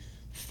the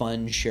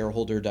fun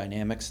shareholder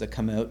dynamics that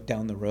come out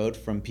down the road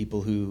from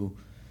people who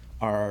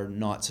are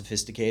not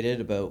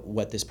sophisticated about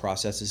what this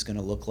process is going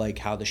to look like,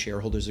 how the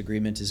shareholders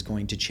agreement is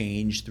going to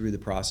change through the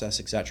process,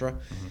 etc.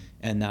 Mm-hmm.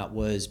 And that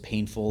was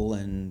painful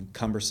and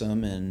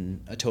cumbersome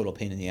and a total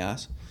pain in the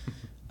ass.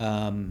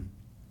 I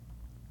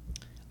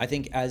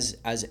think as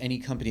any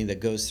company that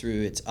goes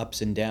through its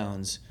ups and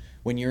downs,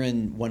 when you're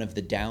in one of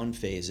the down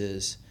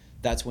phases,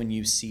 that's when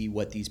you see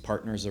what these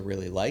partners are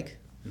really like,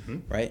 mm-hmm.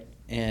 right?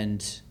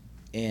 And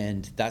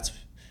that's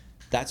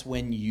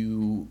when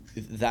you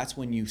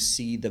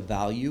see the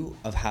value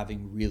of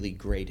having really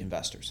great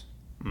investors.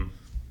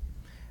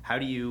 How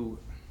do you?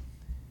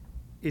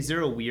 Is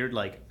there a weird,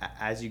 like,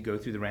 as you go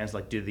through the rounds,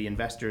 like, do the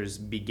investors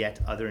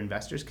beget other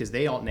investors? Because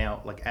they all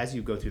now, like, as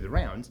you go through the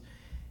rounds,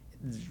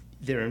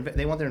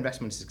 they want their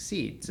investment to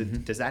succeed. So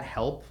mm-hmm. does that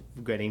help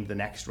getting the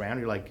next round?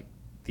 You're like,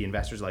 the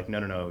investors are like,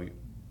 no,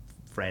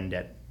 friend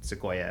at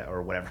Sequoia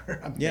or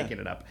whatever, I'm making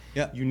it up.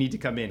 Yeah. You need to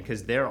come in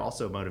because they're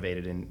also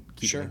motivated in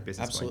keeping the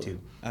business going too.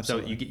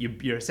 Absolutely. So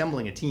you're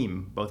assembling a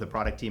team, both a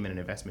product team and an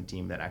investment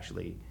team that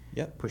actually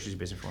pushes your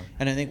business forward.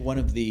 And I think one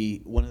of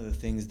the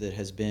things that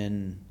has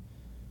been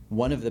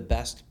one of the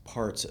best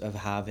parts of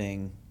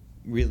having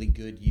really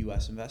good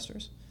U.S.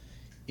 investors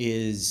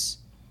is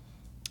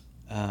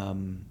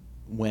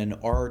when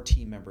our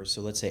team members,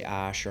 so let's say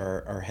Ash,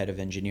 our head of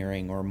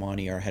engineering, or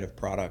Monty, our head of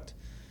product,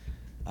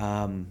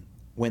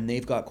 when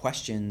they've got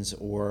questions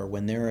or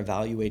when they're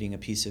evaluating a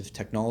piece of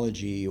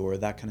technology or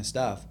that kind of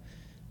stuff,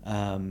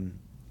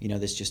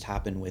 this just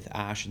happened with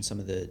Ash and some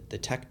of the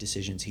tech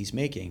decisions he's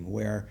making,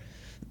 where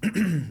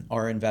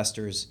our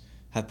investors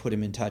have put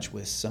him in touch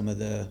with some of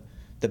the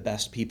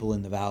best people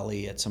in the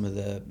Valley at some of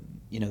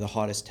the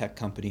hottest tech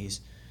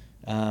companies,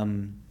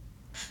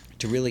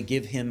 to really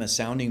give him a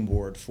sounding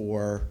board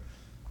for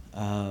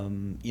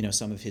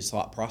some of his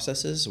thought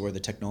processes or the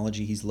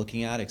technology he's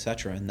looking at,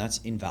 etc. And that's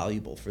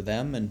invaluable for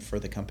them and for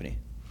the company.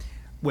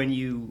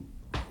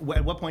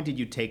 At what point did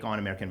you take on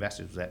American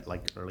investors? Was that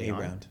like early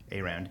on?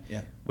 A round.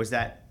 Yeah. Was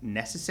that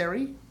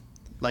necessary?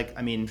 Like,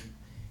 I mean,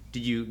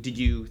 did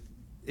you?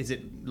 Is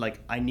it like,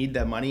 I need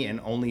that money and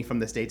only from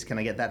the States can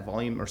I get that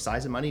volume or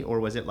size of money,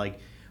 or was it like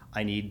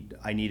I need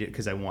it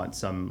because I want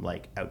some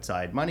like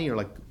outside money, or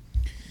like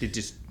did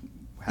just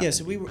happen? Yeah,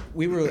 so we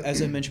were,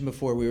 as I mentioned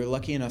before, we were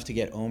lucky enough to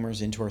get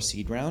OMERS into our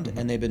seed round, mm-hmm.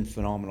 and they've been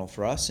phenomenal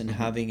for us. And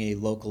mm-hmm. having a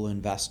local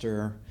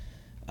investor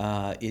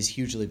is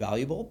hugely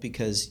valuable,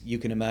 because you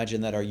can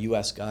imagine that our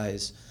U.S.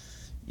 guys,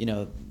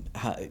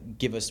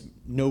 give us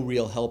no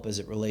real help as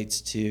it relates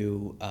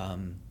to,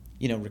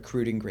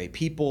 recruiting great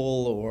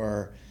people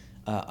or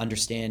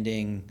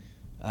understanding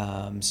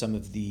some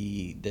of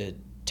the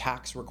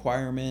tax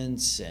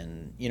requirements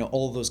and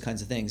all of those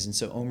kinds of things. And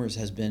so OMERS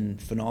has been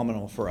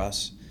phenomenal for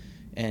us.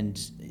 And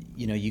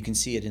you can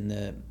see it in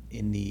the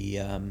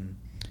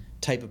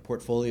type of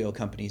portfolio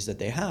companies that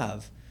they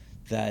have,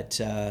 that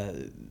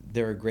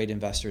they're a great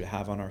investor to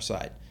have on our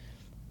side.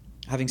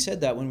 Having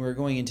said that, when we were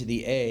going into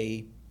the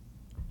A,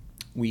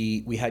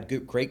 we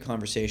had great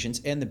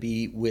conversations, and the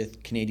B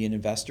with Canadian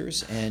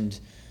investors, and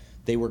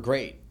they were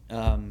great.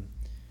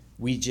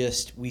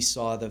 We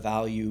saw the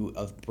value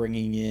of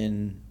bringing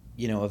in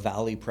a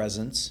Valley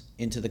presence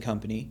into the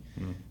company.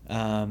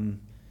 Mm.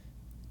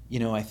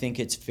 I think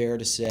it's fair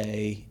to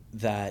say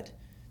that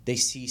they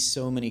see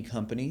so many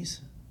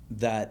companies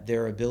that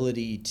their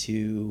ability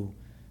to,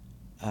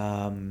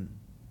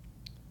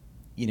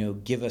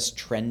 give us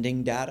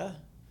trending data.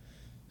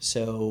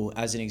 So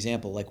as an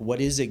example, like, what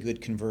is a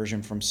good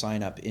conversion from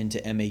sign up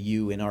into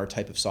MAU in our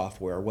type of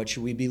software? What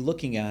should we be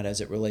looking at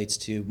as it relates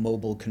to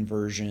mobile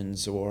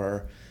conversions,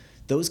 or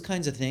those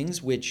kinds of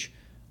things, which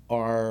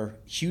are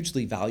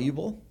hugely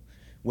valuable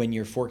when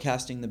you're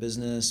forecasting the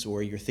business,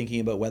 or you're thinking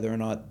about whether or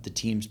not the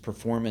team's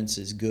performance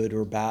is good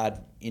or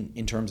bad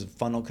in terms of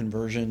funnel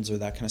conversions or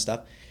that kind of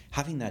stuff.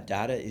 Having that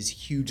data is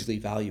hugely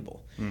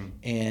valuable,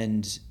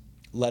 and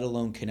let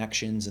alone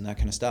connections and that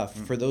kind of stuff.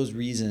 For those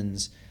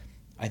reasons,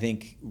 I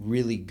think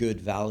really good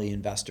Valley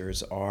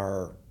investors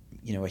are,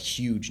 a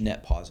huge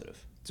net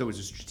positive. So it was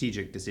a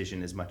strategic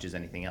decision as much as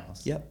anything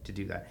else. Yep. To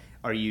do that.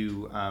 Are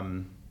you...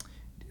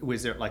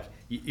 was there, like,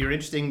 you're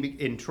interesting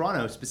in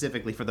Toronto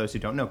specifically, for those who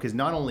don't know, because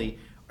not only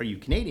are you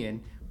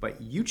Canadian, but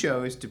you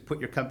chose to put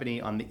your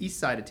company on the east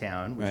side of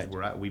town, which is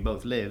where we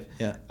both live,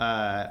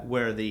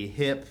 where the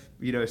hip,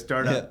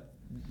 startup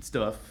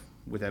stuff,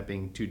 without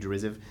being too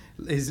derisive,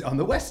 is on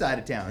the west side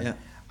of town. Yeah.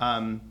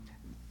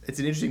 It's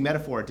an interesting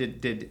metaphor.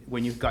 Did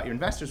when you got your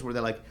investors, were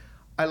they like,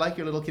 I like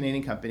your little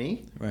Canadian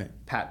company, right?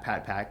 Pat.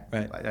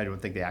 Right. I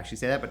don't think they actually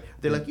say that, but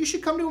they're like, you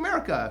should come to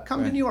America,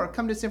 come to New York,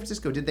 come to San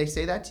Francisco. Did they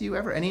say that to you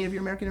ever? Any of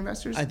your American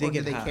investors? I think or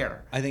do they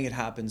care? I think it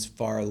happens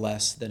far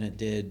less than it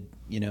did,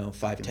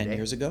 5-10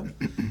 years ago.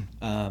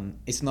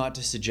 It's not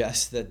to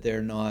suggest that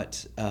they're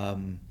not,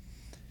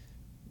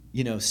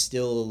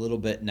 still a little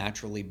bit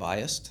naturally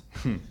biased,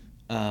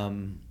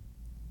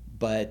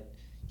 but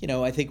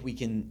I think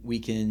we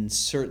can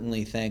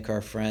certainly thank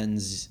our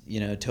friends,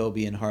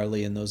 Toby and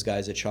Harley and those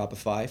guys at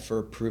Shopify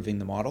for proving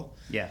the model.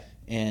 Yeah.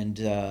 And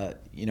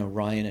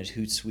Ryan at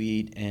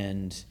Hootsuite,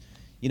 and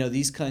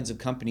these kinds of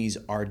companies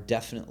are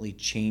definitely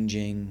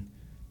changing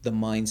the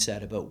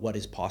mindset about what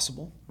is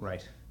possible.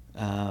 Right.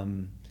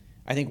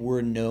 I think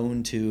we're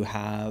known to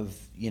have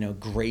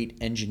great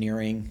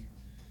engineering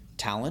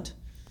talent.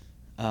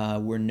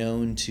 We're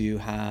known to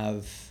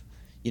have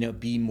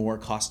be more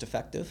cost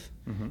effective,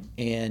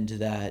 and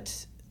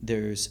that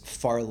there's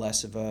far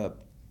less of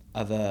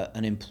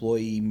an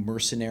employee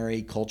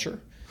mercenary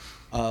culture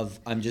of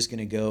I'm just going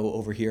to go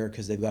over here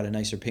because they've got a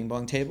nicer ping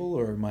pong table,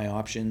 or my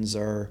options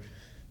are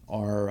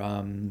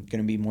going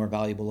to be more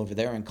valuable over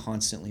there, and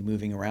constantly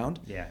moving around.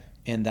 Yeah.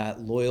 And that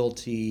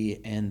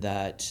loyalty and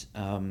that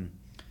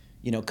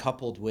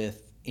coupled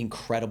with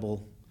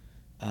incredible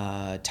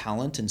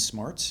talent and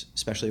smarts,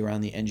 especially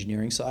around the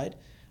engineering side,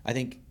 I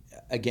think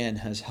again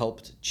has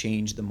helped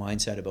change the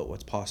mindset about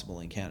what's possible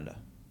in Canada.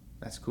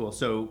 That's cool.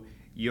 So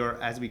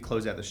as we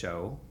close out the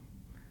show,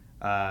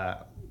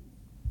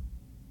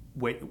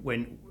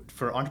 when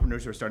for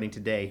entrepreneurs who are starting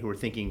today who are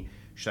thinking,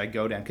 should I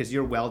go down, because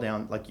you're well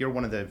down, like you're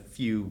one of the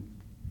few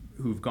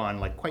who've gone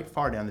like quite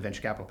far down the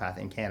venture capital path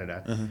in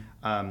Canada.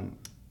 What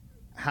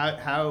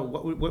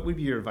would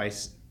be your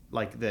advice?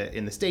 Like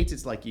in the States,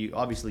 it's like you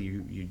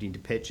need to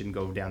pitch and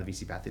go down the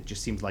VC path. It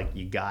just seems like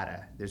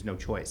there's no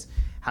choice.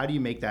 How do you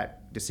make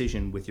that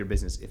decision with your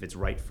business if it's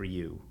right for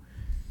you?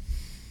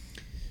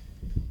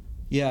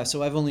 Yeah,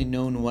 so I've only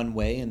known one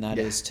way, and that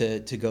is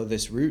to go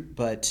this route.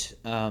 But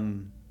I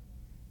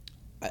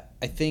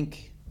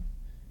think,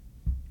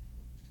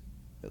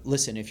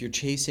 listen, if you're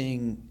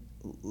chasing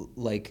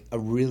like a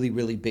really,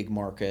 really big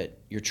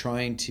market, you're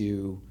trying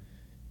to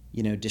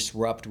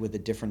disrupt with a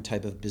different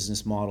type of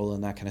business model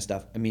and that kind of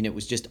stuff. I mean, it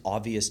was just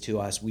obvious to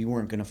us we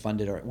weren't going to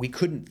fund it. We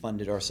couldn't fund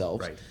it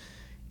ourselves, right?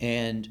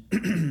 And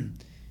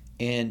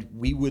and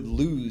we would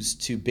lose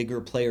to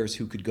bigger players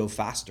who could go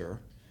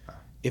faster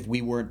if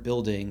we weren't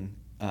building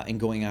and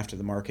going after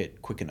the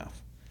market quick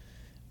enough.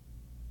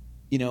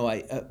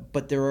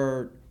 But there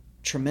are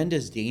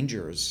tremendous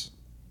dangers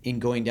in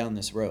going down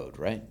this road,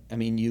 right? I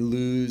mean, you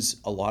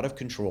lose a lot of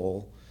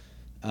control.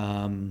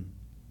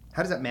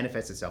 How does that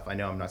manifest itself? I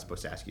know I'm not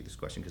supposed to ask you this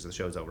question because the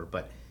show's over,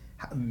 but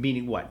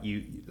meaning what?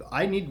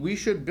 We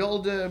should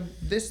build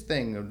this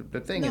thing or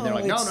the thing, and they're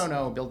like,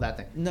 no, build that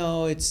thing.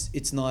 No,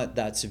 it's not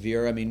that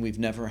severe. I mean, we've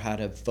never had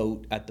a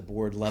vote at the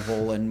board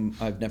level, and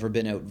I've never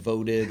been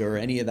outvoted or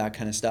any of that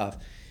kind of stuff.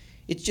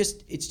 It's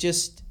just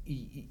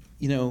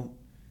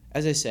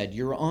as I said,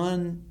 you're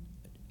on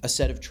a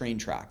set of train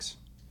tracks.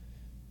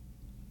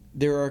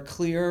 There are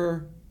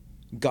clear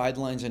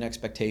guidelines and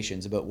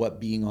expectations about what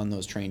being on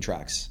those train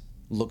tracks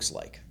looks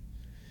like,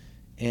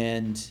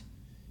 and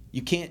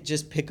you can't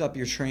just pick up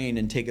your train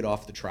and take it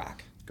off the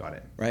track. Got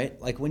it.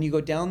 Right? Like when you go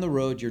down the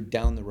road, you're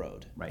down the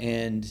road. Right.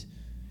 And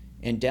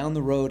down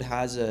the road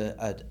has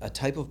a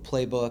type of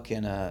playbook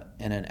and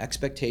an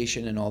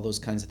expectation and all those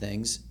kinds of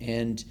things,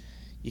 and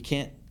you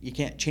can't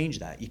change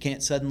that. You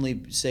can't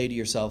suddenly say to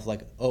yourself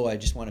like, oh, I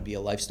just want to be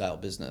a lifestyle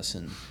business,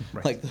 and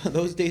right. Like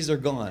those days are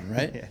gone,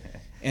 right? Yeah.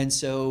 And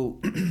so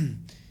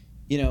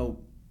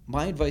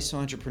my advice to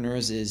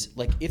entrepreneurs is,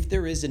 like, if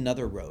there is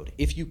another road,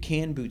 if you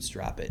can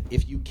bootstrap it,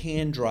 if you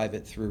can drive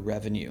it through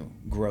revenue,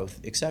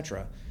 growth,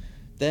 etc.,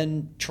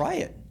 then try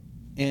it.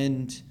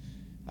 And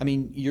I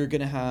mean, you're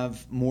going to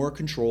have more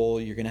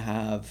control. You're going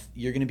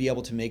to be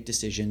able to make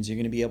decisions. You're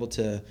going to be able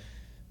to,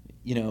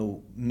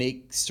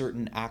 make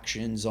certain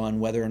actions on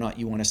whether or not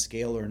you want to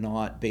scale or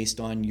not based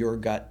on your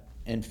gut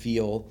and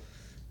feel.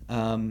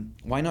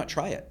 Why not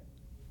try it?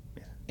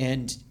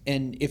 And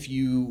if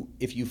you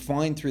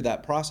find through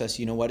that process,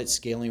 you know what, it's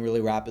scaling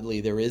really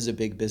rapidly, there is a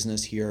big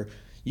business here,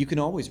 you can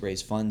always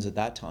raise funds at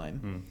that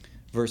time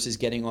versus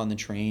getting on the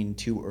train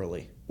too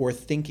early or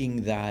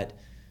thinking that,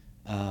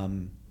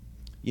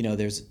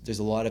 there's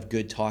a lot of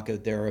good talk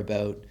out there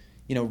about,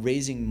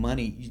 raising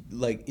money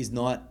like is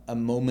not a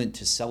moment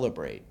to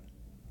celebrate,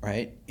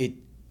 right?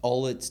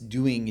 All it's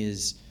doing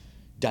is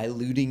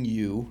diluting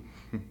you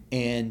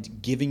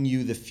and giving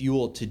you the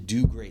fuel to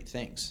do great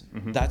things.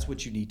 That's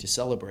what you need to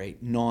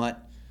celebrate,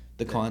 not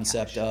the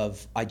concept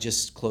of I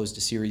just closed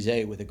a Series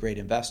A with a great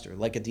investor.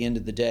 Like at the end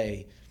of the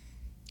day,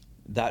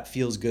 that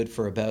feels good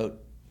for about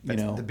an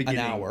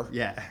hour.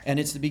 Yeah. And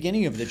it's the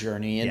beginning of the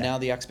journey. And now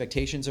the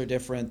expectations are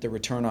different. The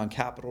return on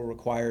capital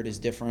required is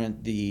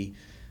different. The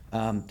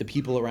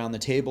people around the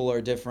table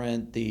are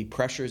different. The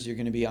pressures you're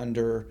going to be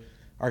under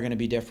are going to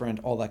be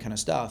different. All that kind of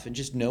stuff. And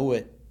just know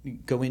it.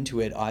 Go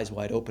into it eyes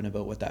wide open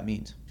about what that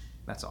means.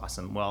 That's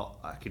awesome. Well,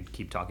 I could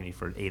keep talking to you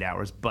for 8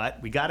 hours,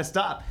 but we got to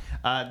stop.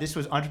 This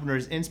was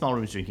Entrepreneurs in Small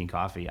Rooms Drinking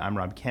Coffee. I'm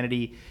Rob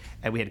Kennedy,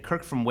 and we had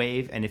Kirk from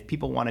Wave. And if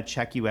people want to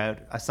check you out,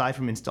 aside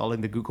from installing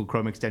the Google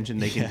Chrome extension,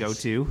 they can go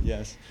to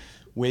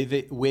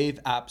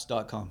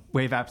waveapps.com.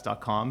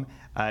 Waveapps.com.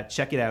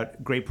 Check it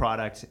out. Great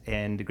product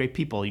and great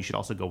people. You should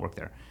also go work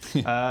there.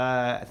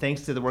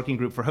 Thanks to the working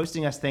group for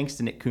hosting us. Thanks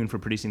to Nick Kuhn for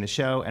producing the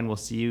show. And we'll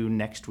see you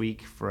next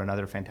week for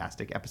another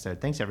fantastic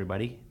episode. Thanks,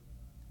 everybody.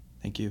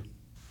 Thank you.